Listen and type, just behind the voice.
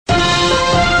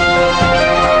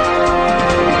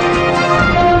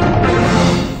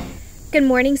Good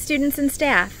morning, students and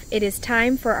staff. It is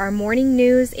time for our morning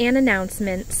news and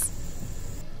announcements.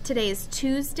 Today is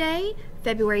Tuesday,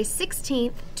 February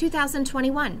 16th,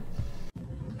 2021.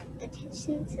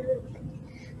 Attention salute.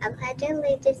 I pledge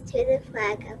allegiance to the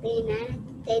flag of the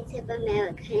United States of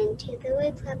America and to the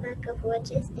republic of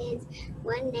which it stands,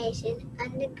 one nation,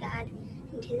 under God,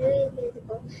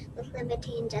 indivisible, with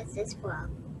liberty and justice for all.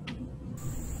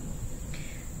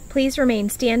 Please remain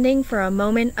standing for a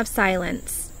moment of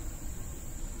silence.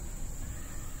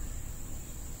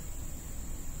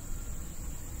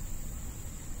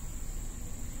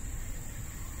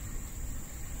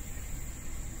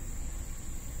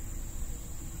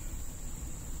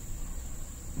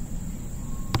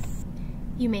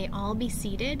 You may all be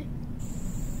seated.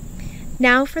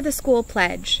 Now for the school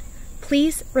pledge.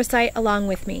 Please recite along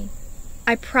with me.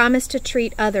 I promise to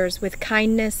treat others with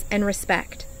kindness and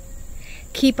respect.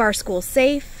 Keep our school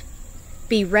safe,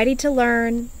 be ready to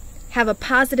learn, have a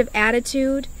positive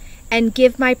attitude, and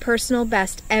give my personal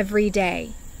best every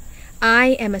day. I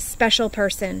am a special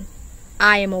person.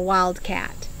 I am a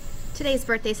wildcat. Today's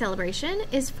birthday celebration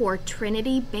is for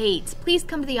Trinity Bates. Please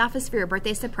come to the office for your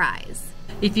birthday surprise.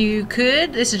 If you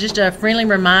could, this is just a friendly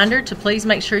reminder to please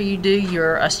make sure you do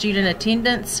your student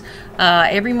attendance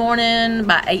every morning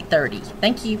by 8:30.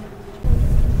 Thank you.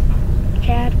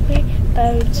 Chadwick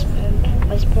Bozeman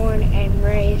was born and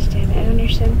raised in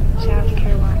Anderson, South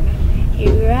Carolina. He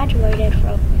graduated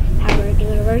from Howard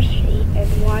University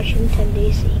in Washington,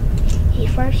 D.C. He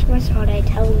first was on a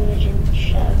television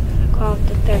show called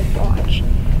The Third Watch.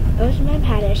 Bozeman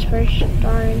had his first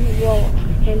starring role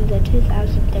in the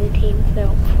 2013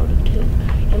 film 42,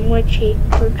 in which he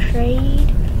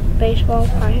portrayed baseball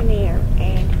pioneer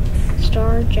and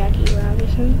star Jackie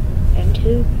Robinson. In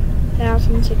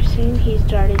 2016, he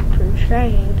started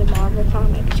portraying the Marvel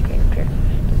Comics character,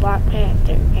 the Black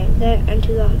Panther, and then in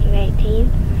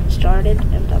 2018, started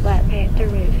in the Black Panther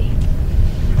movie.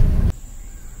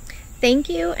 Thank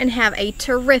you and have a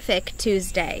terrific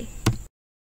Tuesday.